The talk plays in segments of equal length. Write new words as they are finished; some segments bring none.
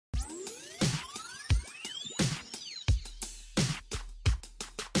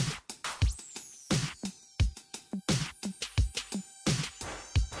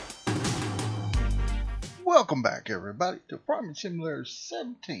Welcome back, everybody, to Farming Simulator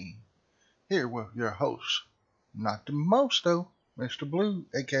 17. Here with your host, not the most though, Mr. Blue,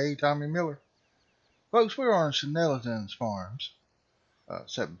 aka Tommy Miller. Folks, we're on Snettertons Farms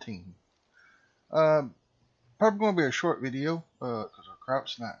 17. Probably going to be a short video because our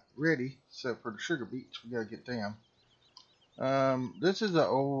crop's not ready, except for the sugar beets. We gotta get them. This is an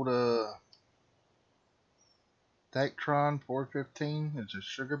old Tectron 415. It's a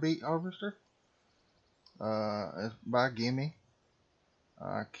sugar beet harvester. It's by Gimme.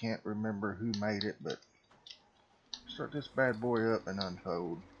 I can't remember who made it, but start this bad boy up and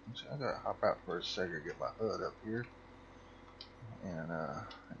unfold. I gotta hop out for a second, get my HUD up here, and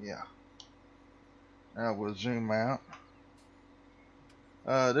yeah. Now we'll zoom out.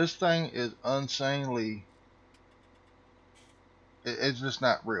 This thing is insanely. It's just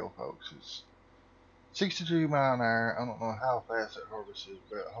not real, folks. It's 62 mile an hour. I don't know how fast it harvests,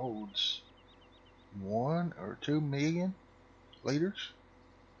 but it holds 1 or 2 million liters.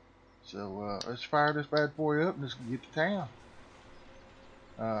 So let's fire this bad boy up and just get to town.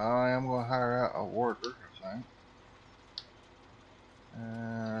 I am going to hire out a worker, I think.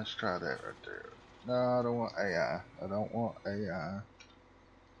 Let's try that right there. No, I don't want AI. I don't want AI.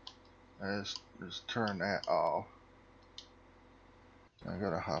 Let's just turn that off. I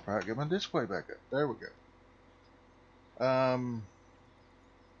gotta hop out, get my display back up. There we go.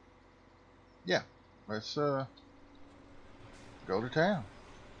 Yeah. Let's go to town.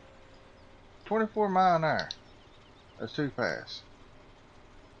 24 mile an hour. That's too fast.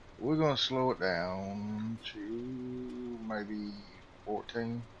 We're gonna slow it down to maybe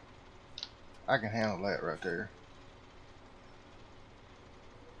 14. I can handle that right there.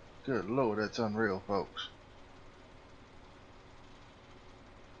 Good Lord, that's unreal, folks.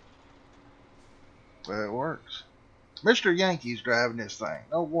 But it works. Mr. Yankees driving this thing.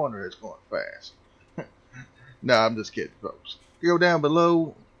 No wonder it's going fast. No, I'm just kidding, folks. You go down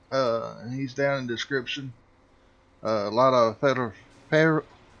below, he's down in the description. A lot of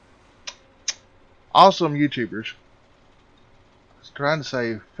awesome YouTubers. I was trying to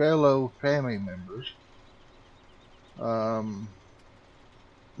say fellow family members. Mr.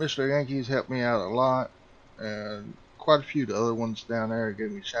 Yankees helped me out a lot, and quite a few of the other ones down there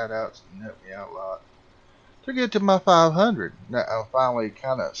gave me shout outs and helped me out a lot to get to my 500. Now I'm finally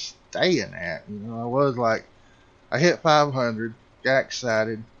kind of staying at. You know, I was like, I hit 500, got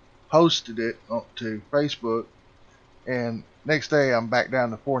excited, posted it onto Facebook, and next day I'm back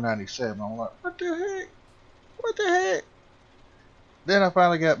down to 497. I'm like, what the heck? What the heck? Then I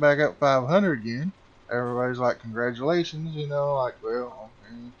finally got back up 500 again. Everybody's like, congratulations, you know, like, well,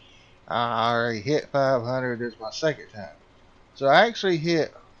 okay, I already hit 500. This is my second time. So I actually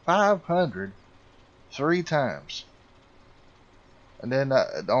hit 500 3 times. And then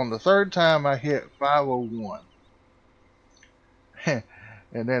on the third time I hit 501. And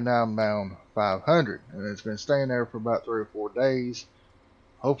then I'm down 500. And it's been staying there for about 3 or 4 days.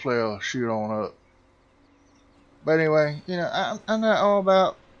 Hopefully it'll shoot on up. But anyway, you know, I'm not all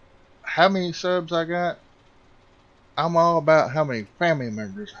about how many subs I got. I'm all about how many family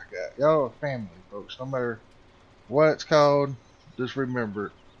members I got. Y'all are family, folks. No matter what it's called, just remember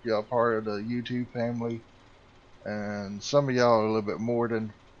it. Y'all part of the YouTube family, and some of y'all are a little bit more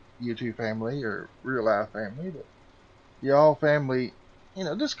than YouTube family or real life family, but y'all family, you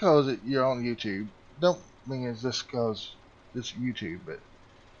know, just cause you're on YouTube don't mean it's just cause it's YouTube, but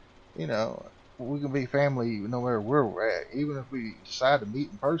you know, we can be family no matter where we're at, even if we decide to meet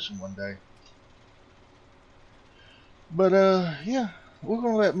in person one day. But yeah, we're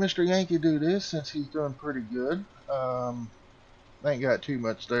gonna let Mr. Yankee do this since he's doing pretty good. Ain't got too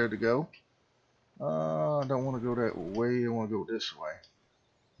much there to go. I don't want to go that way. I want to go this way.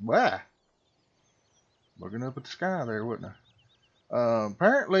 Why? Looking up at the sky there, wasn't I?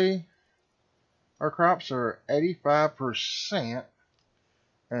 Apparently, our crops are 85%.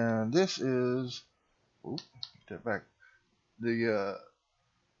 And this is... Oop, get that back. The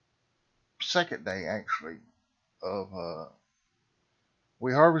second day, actually, of...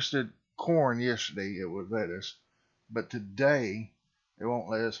 we harvested corn yesterday. It was lettuce. But today, they won't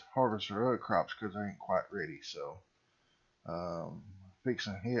let us harvest our other crops because they ain't quite ready. So,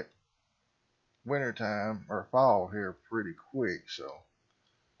 fixing to hit wintertime or fall here pretty quick. So,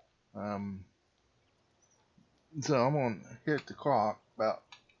 I'm gonna hit the clock about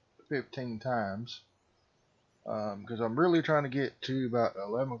 15 times because I'm really trying to get to about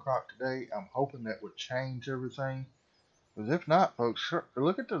 11 o'clock today. I'm hoping that would change everything. Because if not, folks,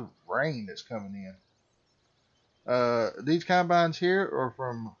 look at the rain that's coming in. These combines here are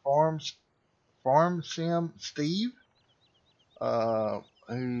from Farm Sim Steve.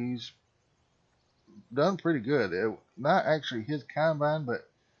 He's done pretty good. It not actually his combine, but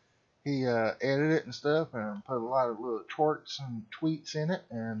he edited it and stuff and put a lot of little twerks and tweets in it,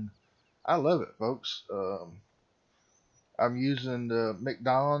 and I love it, folks. I'm using the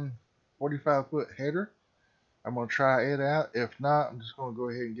McDonald 45-foot header. I'm gonna try it out. If not, I'm just gonna go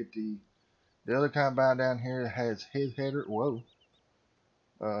ahead and get the other combine down here that has his header. Whoa.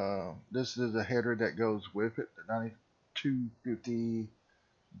 This is a header that goes with it, the 9250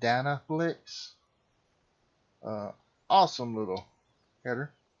 Dynaflex. Awesome little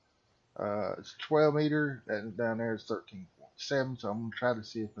header. It's 12 meter, and down there is 13.7, so I'm going to try to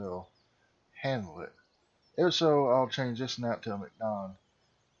see if it'll handle it. If so, I'll change this one out to a McDonald.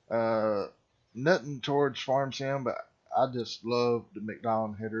 Nothing towards Farm Sim, but I just love the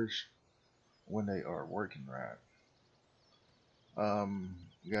McDonald headers when they are working right.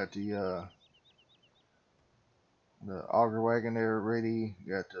 Got the auger wagon there ready,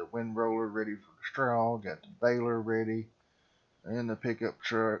 got the wind roller ready for the straw, got the baler ready, and the pickup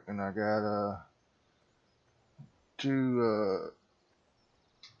truck, and I got two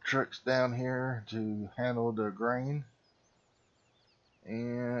trucks down here to handle the grain,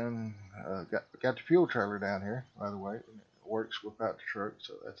 and got the fuel trailer down here, by the way, and it works without the truck,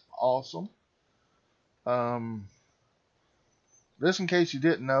 so that's awesome. Just in case you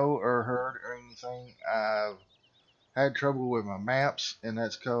didn't know or heard or anything, I've had trouble with my maps, and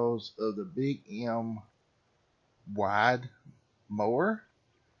that's because of the Big M wide mower,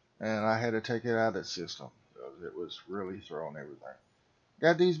 and I had to take it out of the system because it was really throwing everything.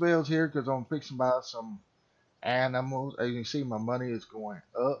 Got these bales here because I'm fixing to buy some animals. As you can see, my money is going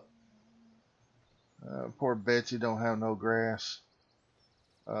up. Poor Betsy don't have no grass.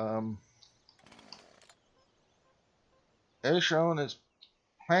 It's showing it's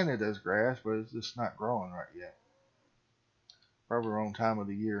planted as grass, but it's just not growing right yet. Probably wrong time of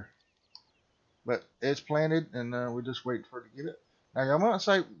the year. But it's planted, and we're just waiting for it to get it. Now, y'all might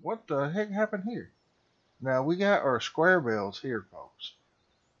say, what the heck happened here? Now, we got our square bales here, folks.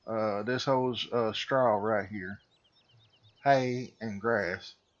 This holds straw right here. Hay and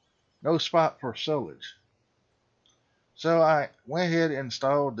grass. No spot for silage. So I went ahead and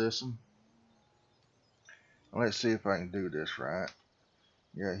installed this one. Let's see if I can do this right.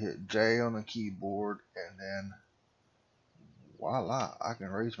 You gotta hit J on the keyboard, and then voila, I can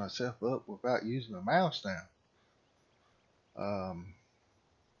raise myself up without using the mouse now.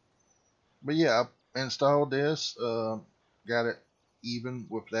 But yeah, I installed this, got it even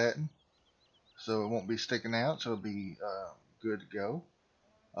with that, so it won't be sticking out, so it'll be good to go.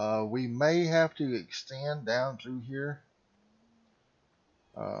 We may have to extend down through here.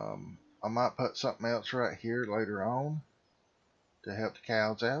 I might put something else right here later on to help the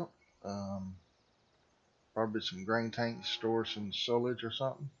cows out. Probably some grain tanks, store some silage or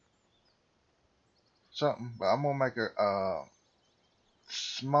something. But I'm gonna make a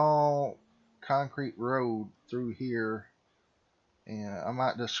small concrete road through here, and I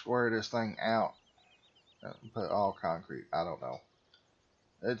might just square this thing out and put all concrete. I don't know.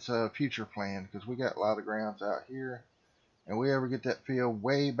 It's a future plan because we got a lot of grounds out here, and we ever get that field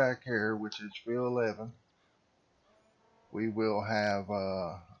way back here, which is field 11, we will have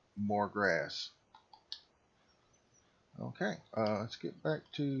more grass. Okay, let's get back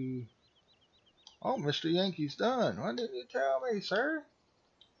to... Oh, Mr. Yankee's done. Why didn't you tell me, sir?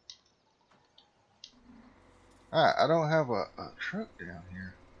 Alright, I don't have a truck down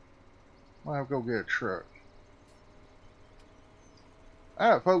here. I'll have to go get a truck.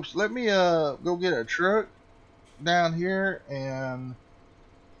 Alright, folks, let me go get a truck down here and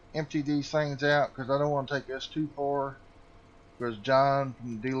empty these things out, because I don't want to take this too far, because John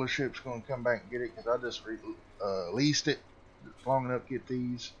from the dealership's going to come back and get it, because I just leased it. It's long enough to get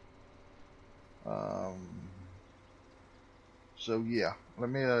these. So yeah, let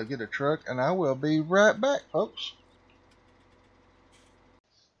me get a truck, and I will be right back, folks.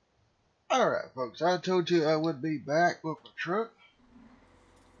 Alright, folks, I told you I would be back with the truck.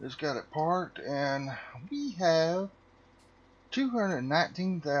 Just got it parked, and we have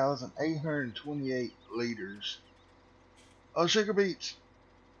 219,828 liters of sugar beets.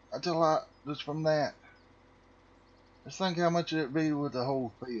 That's a lot just from that. Let's think how much it'd be with the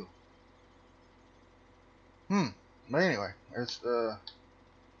whole field. But anyway, let's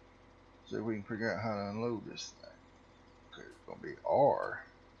see if we can figure out how to unload this thing. Okay, it's gonna be R.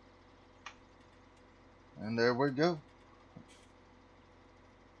 And there we go.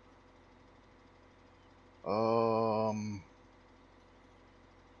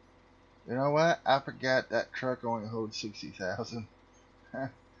 You know what? I forgot that truck only holds 60,000. I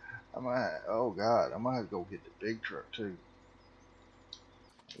might, oh God, I might have to go get the big truck too.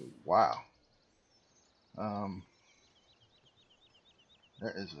 Wow. Um,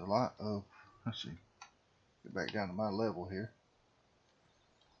 that is a lot of, let's see, get back down to my level here.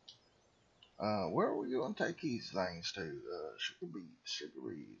 Where are we going to take these things to? Sugar beets, sugar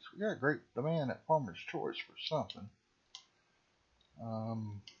beets. We got a great demand at Farmer's Choice for something.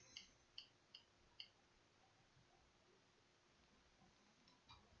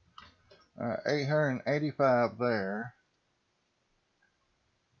 885 there.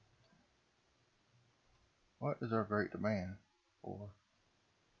 What is our great demand for?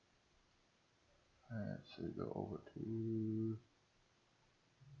 Let's see, go over to,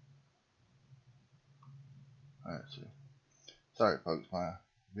 let's see. Sorry folks, my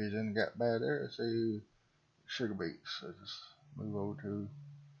vision got bad there. Let's see, sugar beets. So just move over to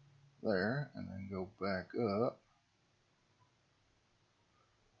there and then go back up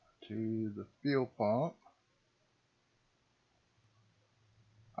to the fuel pump.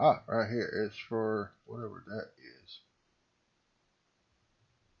 Ah, right here. It's for whatever that is.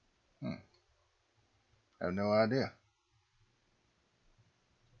 I have no idea.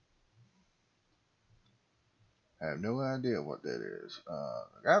 I have no idea what that is. I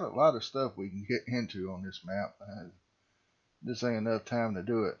got a lot of stuff we can get into on this map. This ain't enough time to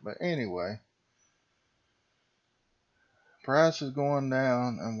do it. But anyway, price is going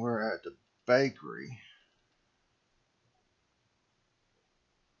down and we're at the bakery.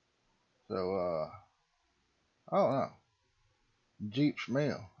 So, oh no. Jeep's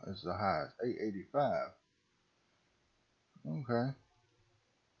Mill is the highest, 885. Okay.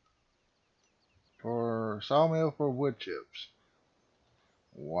 For sawmill for wood chips.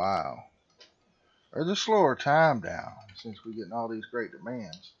 Wow. There's a slower time down since we're getting all these great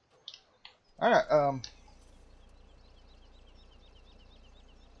demands. Alright,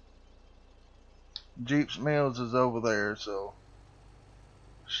 Jeep's Mills is over there, so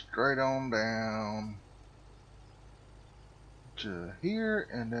straight on down to here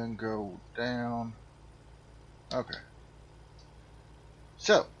and then go down. Okay.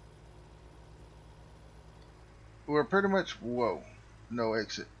 So we're pretty much, whoa, no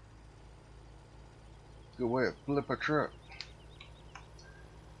exit. Good way to flip a truck.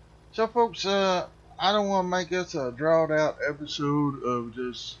 So folks, I don't want to make this a drawed out episode of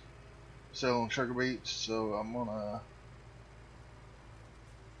just selling sugar beets, so I'm gonna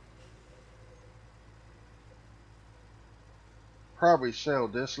probably sell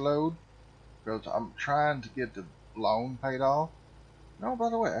this load because I'm trying to get the loan paid off. No, by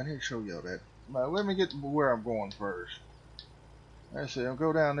the way, I need to show y'all that. But let me get to where I'm going first. Let's see, I'll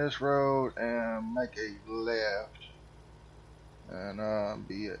go down this road and make a left and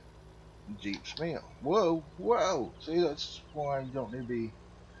be at Jeep's Mill. Whoa, whoa! See, that's why you don't need to be.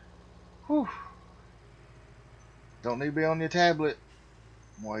 Whew. Don't need to be on your tablet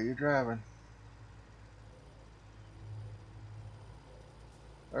while you're driving.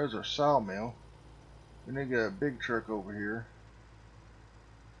 There's our sawmill. We need to get a big truck over here.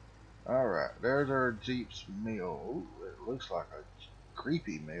 Alright, there's our Jeep's Mill. Ooh, it looks like a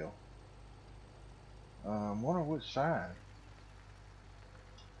creepy mill. Wonder which side.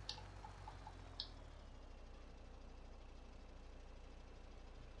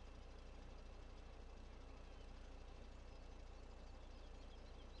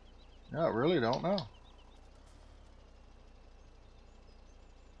 No, I really don't know.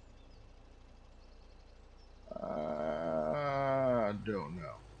 I don't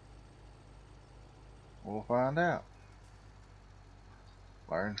know. We'll find out.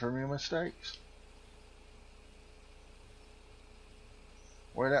 Learn from your mistakes.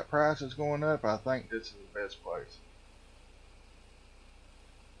 Where that price is going up, I think this is the best place.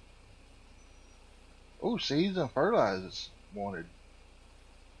 Oh, seeds and fertilizers wanted.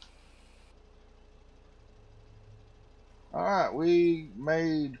 Alright, we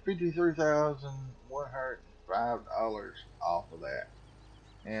made $53,105 off of that.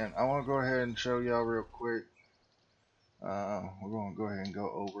 And I want to go ahead and show y'all real quick. We're going to go ahead and go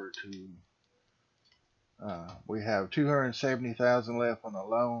over to, we have 270,000 left on the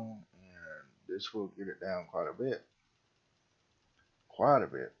loan, and this will get it down quite a bit. Quite a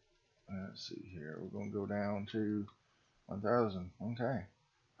bit. Let's see here. We're going to go down to 1,000. Okay.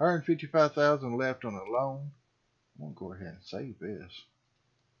 155,000 left on the loan. I'm going to go ahead and save this.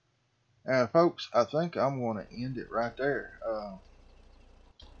 And folks, I think I'm going to end it right there.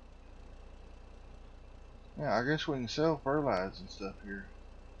 Yeah, I guess we can sell fertilizer and stuff here.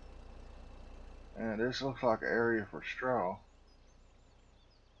 And this looks like an area for straw.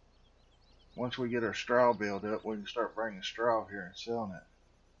 Once we get our straw built up, we can start bringing straw here and selling it.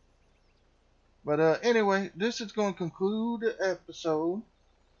 But anyway, this is going to conclude the episode.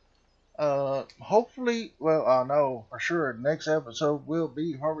 Hopefully, well, I know for sure next episode we'll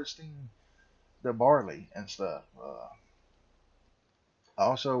be harvesting the barley and stuff.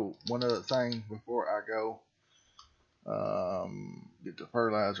 Also, one other thing before I go, get the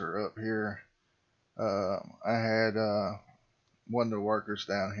fertilizer up here. I had one of the workers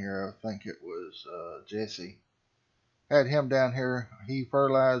down here, I think it was Jesse, had him down here. He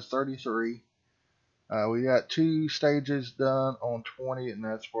fertilized 33. We got 2 stages done on 20, and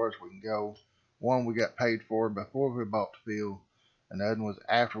that's as far as we can go. One we got paid for before we bought the field, and the other was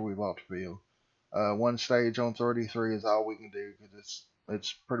after we bought the field. 1 stage on 33 is all we can do because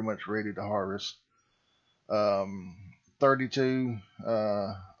it's pretty much ready to harvest. 32,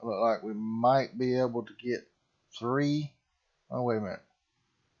 look like we might be able to get 3. Oh, wait a minute.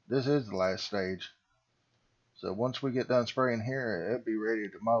 This is the last stage. So once we get done spraying here, it'll be ready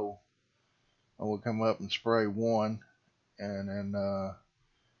to mow. And we'll come up and spray 1, and then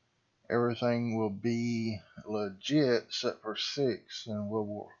everything will be legit except for 6, and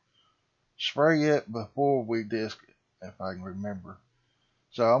we'll spray it before we disc it, if I can remember.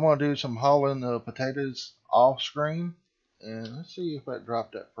 So I'm going to do some hauling the potatoes off screen, and let's see if that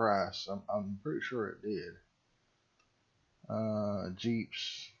dropped that price. I'm pretty sure it did.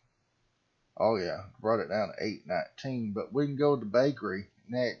 Jeeps. Oh yeah, brought it down to $8.19, but we can go to the bakery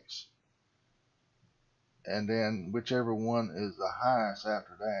next, and then whichever one is the highest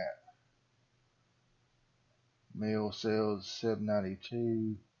after that. Meal sales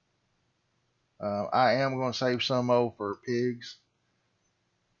 $7.92. I am going to save some more for pigs.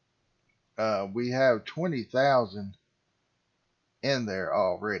 We have 20,000 in there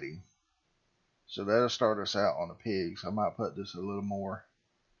already, so that'll start us out on the pigs. I might put this a little more,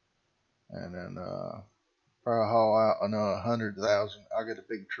 and then probably haul out another 100,000. I'll get a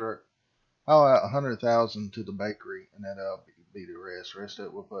big truck, haul out 100,000 to the bakery, and then that'll be the rest. The rest of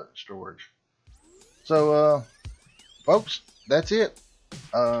it we'll put in storage. So folks, that's it.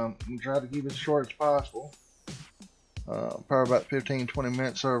 I'm try to keep it as short as possible. Probably about 15-20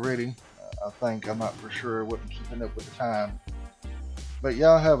 minutes already. I think I'm not for sure. Wasn't keeping up with the time. But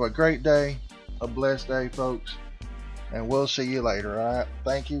y'all have a great day, a blessed day, folks, and we'll see you later. Alright,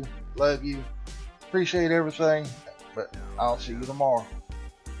 thank you, love you, appreciate everything, but I'll see you tomorrow.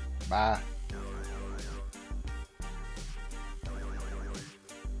 Bye.